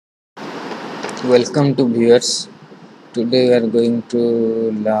Welcome to viewers. Today we are going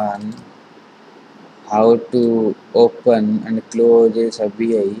to learn how to open and close a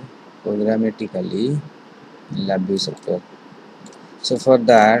SUBVI programmatically in LabView software. So for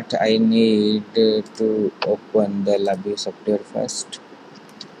that I need to open the LabView software first.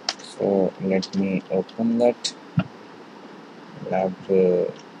 So let me open that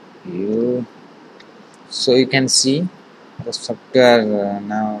LabView. So you can see the software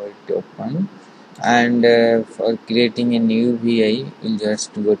now it open. And for creating a new VI, we'll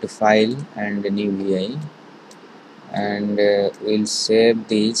just go to file and new VI, and we'll save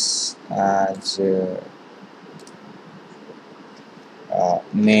this as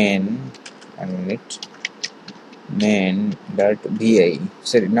main and main.vi.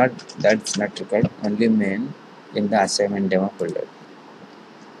 Sorry, not that's not required, only main in the assignment demo folder.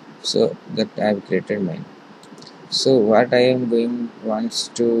 So that I have created main. So what I am going wants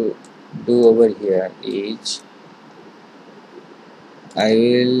to do over here is I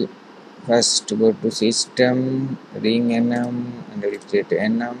will first go to system ring enum and I will create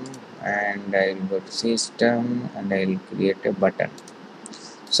enum, and I will go to system and I will create a button.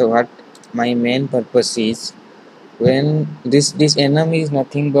 So what my main purpose is, when this enum is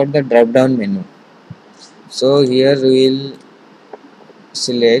nothing but the drop down menu. So here we will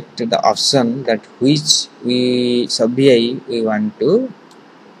select the option that which SUBVI we want to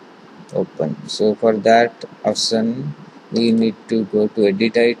open. So for that option we need to go to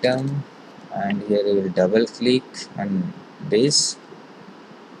edit item, and here we will double click on this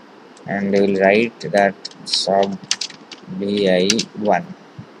and we will write that SUBVI1.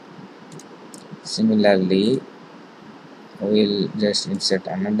 Similarly we will just insert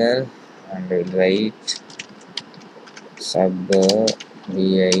another and we will write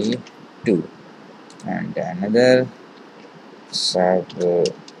SUBVI2 and another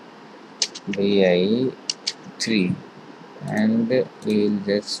SUBVI3, and we will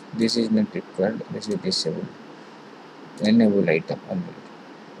just, this is not required, this is disabled, enable item only.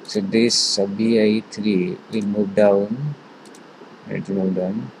 So this SUBVI3 will move down, it will move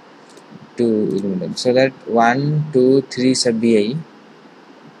down, 2 will move down, so that 1, 2, 3 SUBVI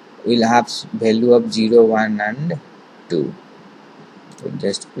will have value of 0, 1 and 2. We'll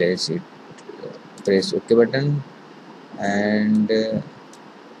just place it, press OK button, and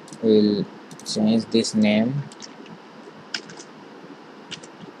we'll change this name,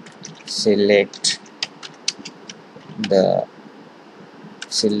 select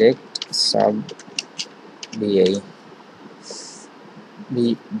SUBVI,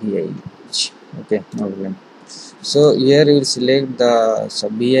 okay, no problem. So here we will select the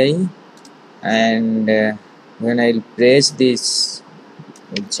SUBVI, and when I will press this,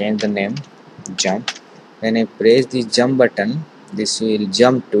 we'll change the name, jump. When I press this jump button, this will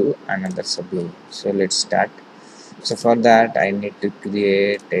jump to another SUBVI. So let's start. So for that I need to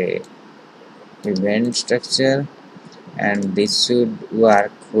create a event structure, and this should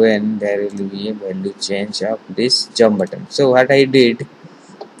work when there will be a value change of this jump button. So what I did,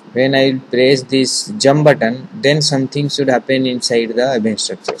 when I press this jump button, then something should happen inside the event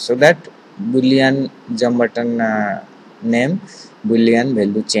structure. So that boolean jump button name, boolean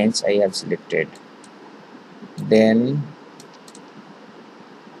value change I have selected. Then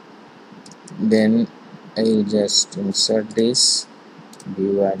I will just insert this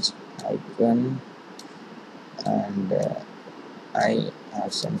view as icon, and I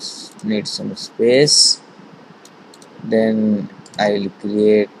have need some space. Then I will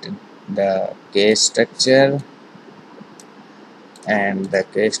create the case structure, and the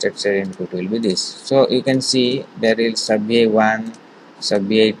case structure input will be this. So you can see there is SUBVI1,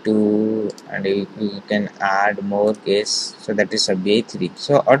 SUBVI2, and you can add more case, so that is SUBVI3.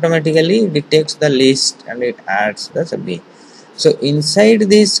 So automatically it detects the list and it adds the SUBVI. So inside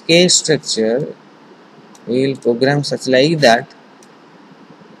this case structure we will program such like that,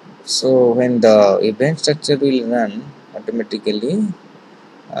 so when the event structure will run, automatically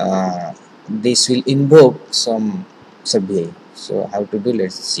this will invoke some SUBVI. So how to do,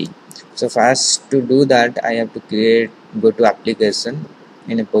 let's see. So first, to do that I have to go to application,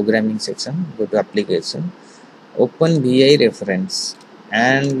 in a programming section, go to application, open VI reference,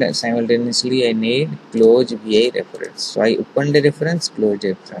 and simultaneously I need close VI reference. So I open the reference, close the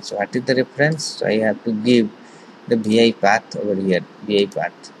reference. So what is the reference? So I have to give the VI path over here, VI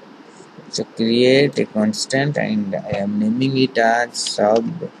path. So create a constant, and I am naming it as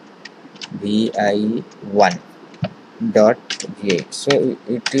SUBVI1 dot VI. So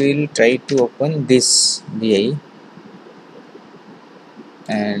it will try to open this VI,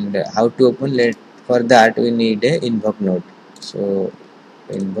 and how to open, for that we need a invoke node. So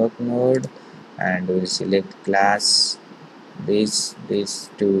invoke node, and we'll select class this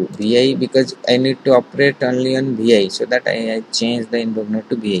to vi, because I need to operate only on vi, so that I change the invoke node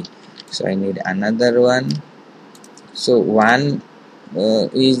to vi. So I need another one. So one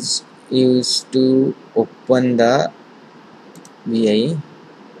is used to open the vi,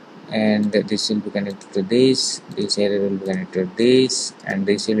 and this will be connected to this error will be connected to this, and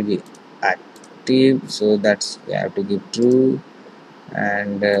this will be active, so that's we have to give true,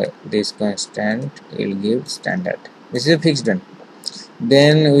 and this constant will give standard. This is a fixed one.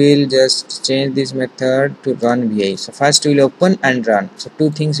 Then we'll just change this method to run vi. So first we'll open and run, so two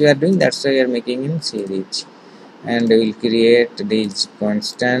things we are doing, that's why we are making in series. And we'll create this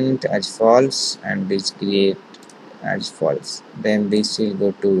constant as false, and this create as false. Then this will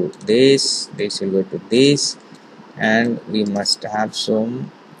go to this will go to this, and we must have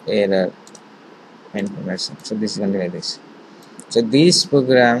some error information. So this is going to be like this. So this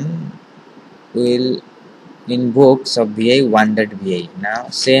program will invoke SUBVI 1.vi. Now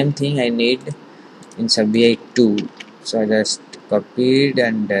same thing I need in SUBVI 2. So I just copied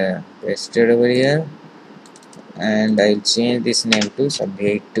and pasted over here, and I'll change this name to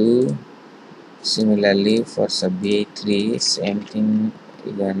SUBVI 2. Similarly for SUBVI 3, same thing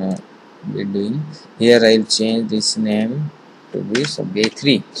we're gonna be doing. Here I'll change this name to be SUBVI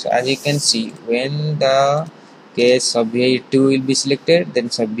 3. So as you can see, when the case SUBVI 2 will be selected, then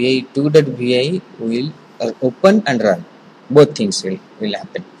SUBVI 2.vi will open and run. Both things will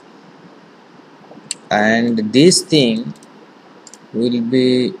happen. And this thing will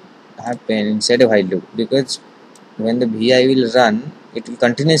be happen inside a while loop, because when the vi will run, it will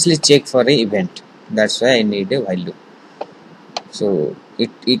continuously check for a event. That's why I need a while loop. So it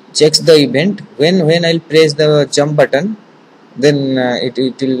checks the event. When I'll press the jump button, then it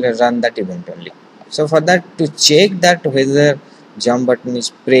will run that event only. So for that, to check that whether jump button is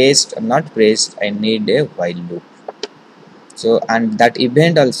pressed or not pressed, I need a while loop. So, and that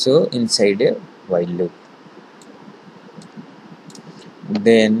event also inside a while loop.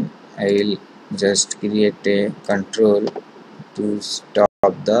 Then I will just create a control to stop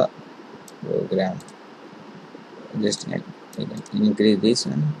the program. Just increase this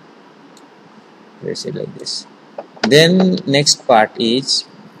one, press it like this. Then next part is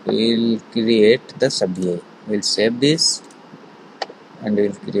we'll create the SUBVI. We'll save this and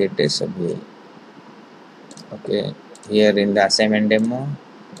we'll create a SUBVI. Okay, here in the assignment demo,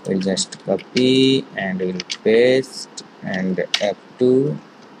 we'll just copy and we'll paste and F2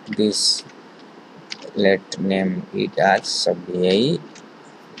 this. Let name it as SUBVI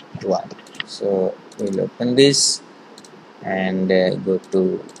 1. So we'll open this and go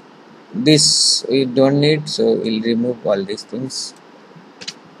to this. We don't need, so we'll remove all these things.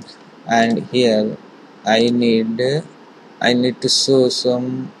 And here I need to show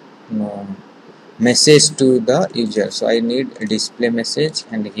some message to the user. So I need a display message,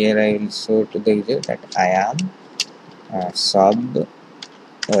 and here I will show to the user that I am SUBVI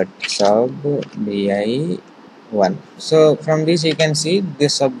 1. So from this you can see the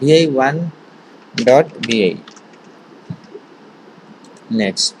SUBVI 1.vi.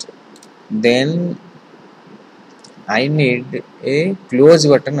 Next, then I need a close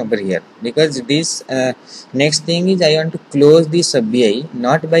button over here, because this next thing is I want to close the SUBVI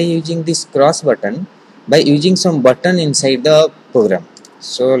not by using this cross button, by using some button inside the program.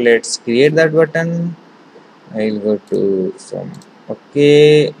 So let's create that button. I will go to some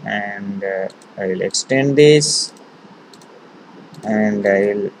OK, and I will extend this, and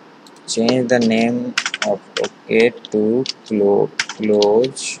I will change the name of OK to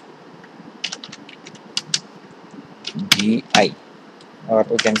close vi, or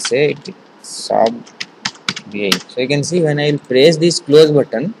we can say it SUBVI. So you can see when I will press this close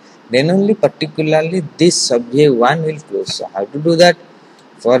button, then only particularly this SUBVI 1 will close. So how to do that?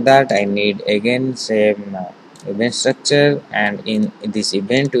 For that I need again same event structure, and in this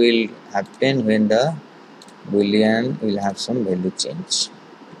event will happen when the boolean will have some value change.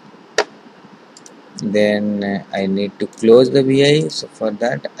 Then I need to close the vi. So for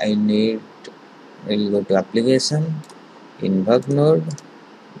that I will go to application, invoke node,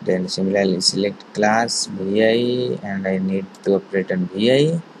 then similarly select class vi, and I need to operate on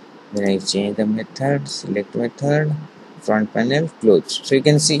vi. Then I change the method, select method, front panel, close. So you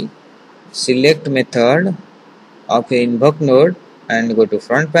can see select method of a invoke node and go to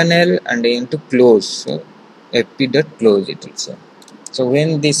front panel and into close. So fp.close it also. So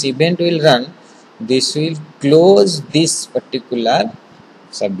when this event will run, this will close this particular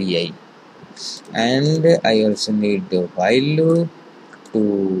SUBVI. And I also need the while loop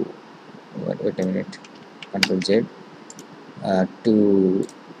to wait a minute, Ctrl Z, to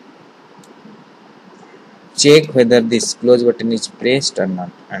check whether this close button is pressed or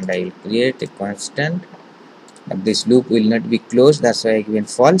not, and I will create a constant. This loop will not be closed, that's why I given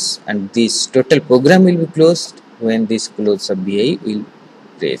false, and this total program will be closed when this close sub vi will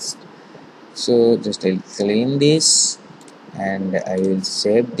pressed. So just I'll clean this and I will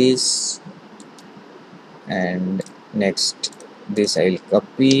save this, and next this I will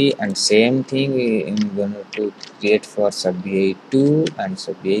copy, and same thing I'm going to create for sub vi 2 and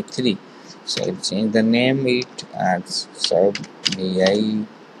sub vi 3. So I'll change the name it as sub vi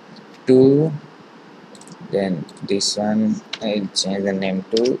 2, then this one I'll change the name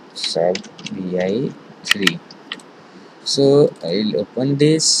to sub vi 3. So I'll open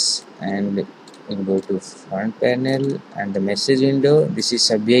this and we'll go to front panel and the message window. This is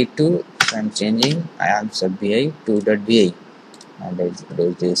sub vi 2, so I'm changing I am sub vi 2.vi, and I'll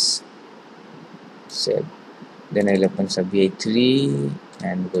close this, save. Then I'll open sub vi 3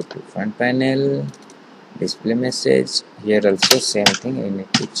 and go to front panel, display message. Here also same thing, I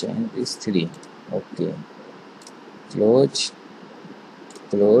need to change this 3. Okay, close,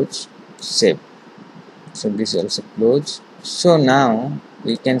 save. So this is also close. So now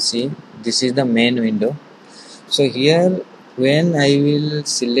we can see this is the main window. So here when I will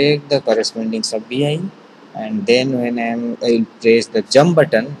select the corresponding sub vi, and then when I will press the jump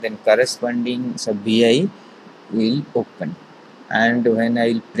button, then corresponding sub vi will open, and when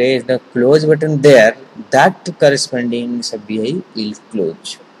I will press the close button there, that corresponding sub vi will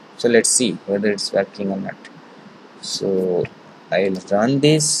close. So let's see whether it's working or not. So I will run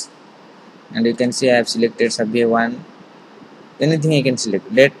this, and you can see I have selected sub vi 1. Anything I can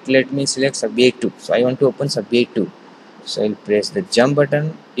select. Let me select sub vi 2. So I want to open sub vi 2. So I'll press the jump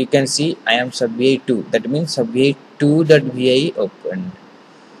button. You can see I am sub vi 2. That means sub vi 2.vi opened.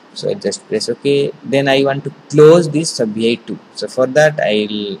 So I just press OK. Then I want to close this sub vi 2. So for that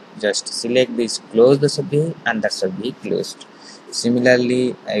I'll just select this, close the sub vi, and that sub vi closed.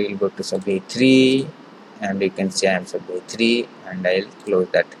 Similarly, I will go to sub vi 3, and you can see I am sub vi 3, and I'll close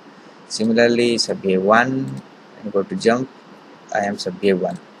that. Similarly, sub vi 1, and go to jump, I am sub vi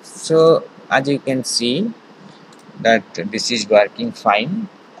 1. So as you can see that this is working fine,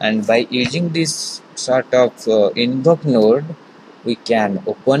 and by using this sort of invoke node, we can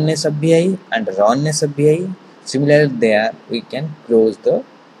open a sub vi and run a sub vi. Similarly, there we can close the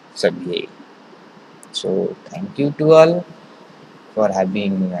sub vi. So thank you to all for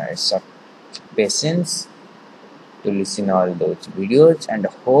having such patience to listen all those videos, and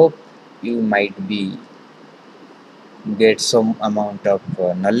hope you might be get some amount of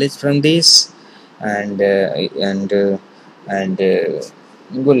knowledge from this, and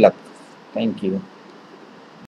good luck. Thank you.